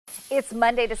It's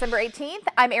Monday, December 18th.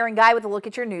 I'm Erin Guy with a look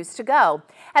at your news to go.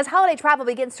 As holiday travel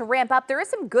begins to ramp up, there is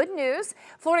some good news.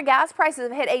 Florida gas prices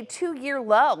have hit a 2-year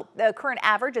low. The current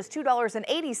average is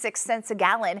 $2.86 a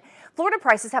gallon. Florida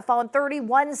prices have fallen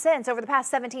 31 cents over the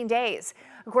past 17 days.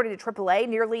 According to AAA,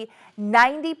 nearly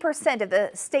 90% of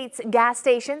the state's gas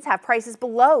stations have prices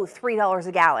below $3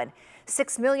 a gallon.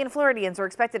 6 million Floridians are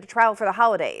expected to travel for the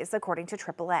holidays, according to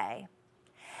AAA.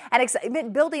 And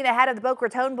excitement building ahead of the Boca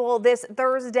Raton Bowl this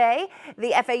Thursday.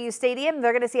 The FAU Stadium,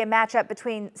 they're going to see a matchup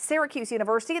between Syracuse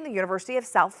University and the University of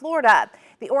South Florida.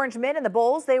 The Orange Men and the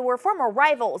Bulls, they were former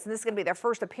rivals, and this is going to be their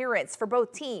first appearance for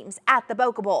both teams at the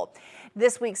Boca Bowl.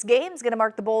 This week's game is going to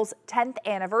mark the Bulls' 10th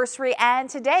anniversary, and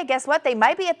today, guess what? They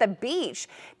might be at the beach.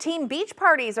 Team beach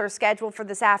parties are scheduled for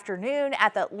this afternoon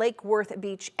at the Lake Worth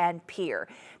Beach and Pier.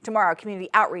 Tomorrow, community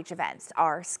outreach events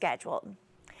are scheduled.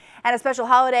 And a special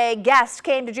holiday guest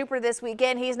came to Jupiter this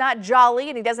weekend. He's not jolly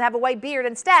and he doesn't have a white beard.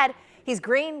 Instead, he's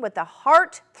green with the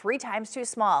heart 3 times too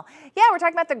small. Yeah, we're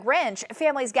talking about the Grinch.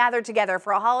 Families gathered together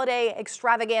for a holiday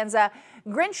extravaganza,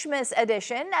 Grinchmas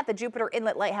edition at the Jupiter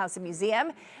Inlet Lighthouse and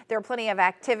Museum. There are plenty of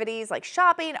activities like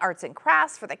shopping, arts and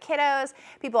crafts for the kiddos.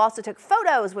 People also took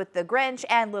photos with the Grinch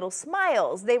and Little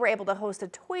Smiles. They were able to host a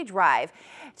toy drive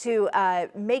to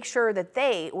make sure that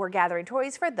they were gathering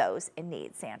toys for those in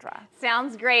need. Sandra.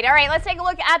 Sounds great. All right, let's take a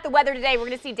look at the weather today. We're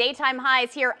going to see daytime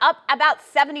highs here up about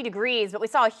 70 degrees, but we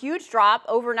saw a huge drop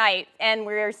overnight and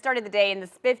we started the day in the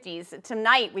 50s.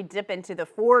 Tonight we dip into the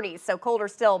 40s, so colder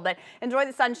still, but enjoy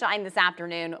the sunshine this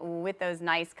afternoon with those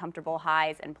nice comfortable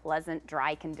highs and pleasant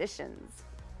dry conditions.